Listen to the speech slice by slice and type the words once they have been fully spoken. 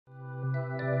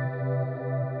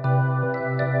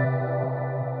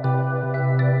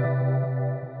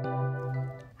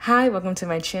Hi, welcome to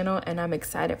my channel, and I'm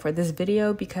excited for this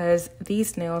video because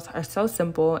these nails are so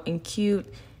simple and cute,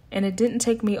 and it didn't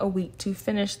take me a week to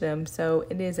finish them, so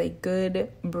it is a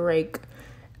good break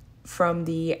from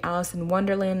the Alice in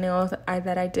Wonderland nails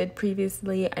that I did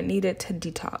previously. I needed to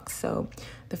detox, so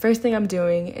the first thing I'm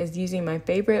doing is using my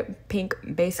favorite pink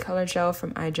base color gel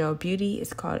from iGel Beauty.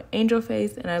 It's called Angel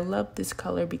Face, and I love this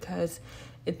color because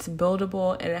it's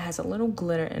buildable and it has a little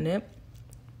glitter in it.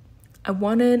 I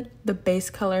wanted the base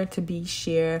color to be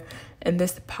sheer, and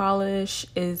this polish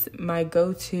is my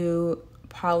go-to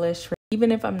polish for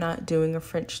even if I'm not doing a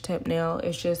French tip nail.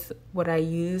 It's just what I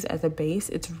use as a base.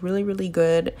 It's really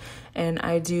good, and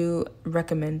I do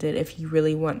recommend it if you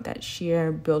really want that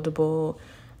sheer, buildable,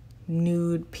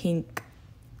 nude pink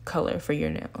color for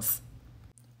your nails.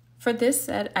 For this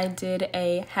set, I did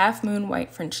a half moon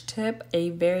white French tip, a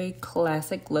very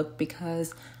classic look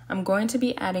because I'm going to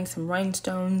be adding some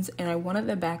rhinestones and I wanted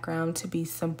the background to be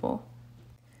simple.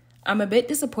 I'm a bit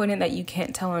disappointed that you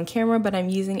can't tell on camera, but I'm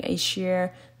using a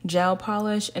sheer gel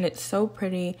polish and it's so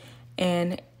pretty,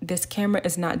 and this camera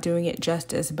is not doing it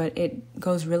justice, but it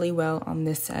goes really well on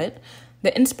this set.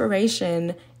 The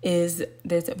inspiration is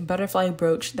this butterfly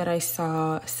brooch that I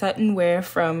saw Sutton wear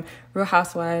from Real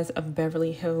Housewives of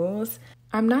Beverly Hills.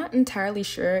 I'm not entirely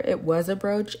sure it was a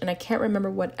brooch, and I can't remember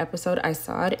what episode I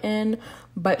saw it in,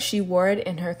 but she wore it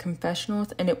in her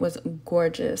confessionals and it was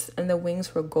gorgeous, and the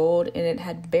wings were gold and it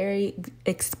had very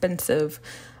expensive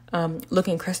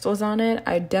looking crystals on it.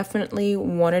 I definitely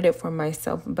wanted it for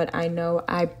myself, but I know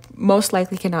I most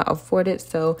likely cannot afford it,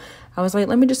 so I was like,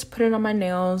 let me just put it on my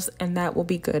nails and that will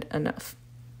be good enough.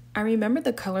 I remember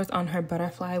the colors on her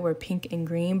butterfly were pink and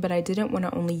green, but I didn't want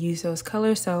to only use those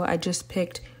colors, so I just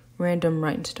picked random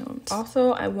rhinestones.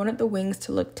 Also, I wanted the wings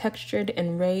to look textured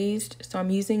and raised, so I'm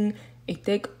using a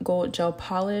thick gold gel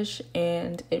polish,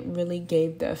 and it really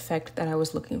gave the effect that I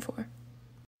was looking for.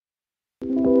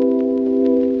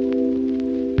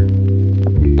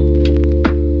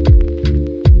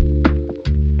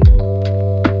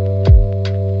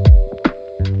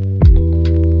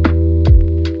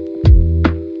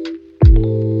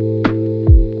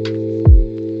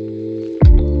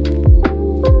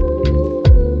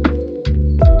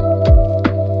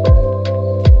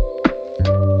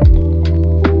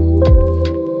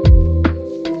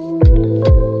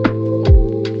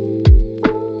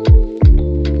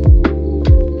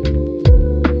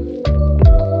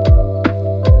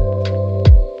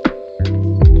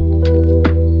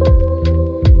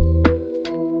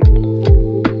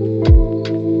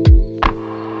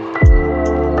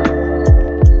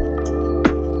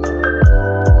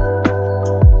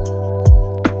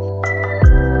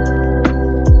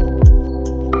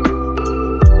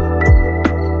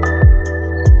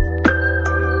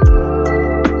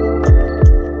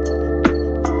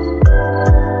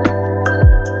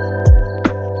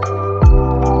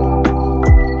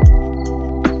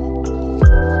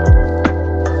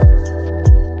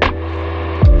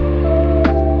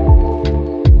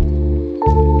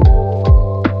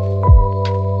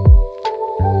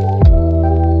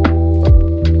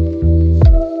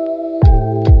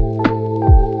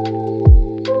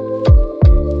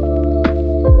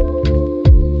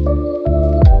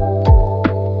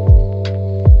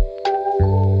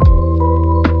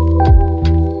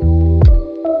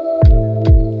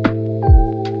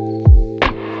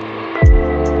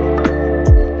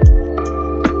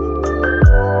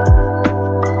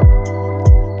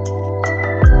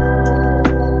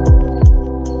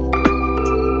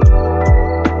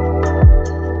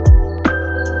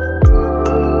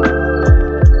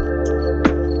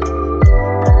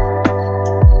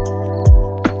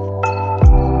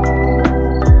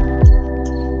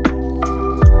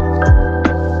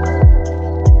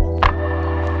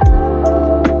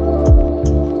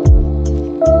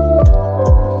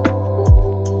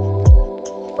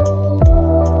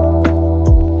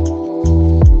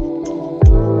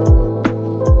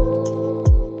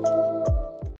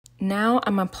 Now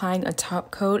I'm applying a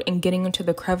top coat and getting into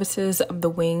the crevices of the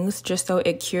wings just so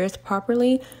it cures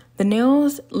properly. The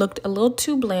nails looked a little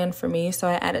too bland for me, so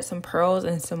I added some pearls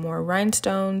and some more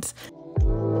rhinestones.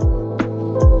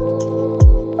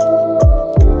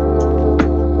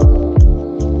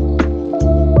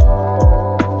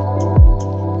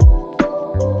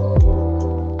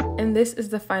 And this is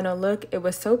the final look. It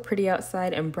was so pretty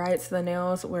outside and bright, so the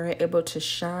nails were able to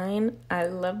shine. I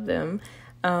love them.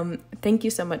 Thank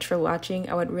you so much for watching.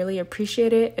 I would really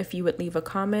appreciate it if you would leave a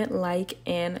comment, like,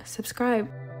 and subscribe.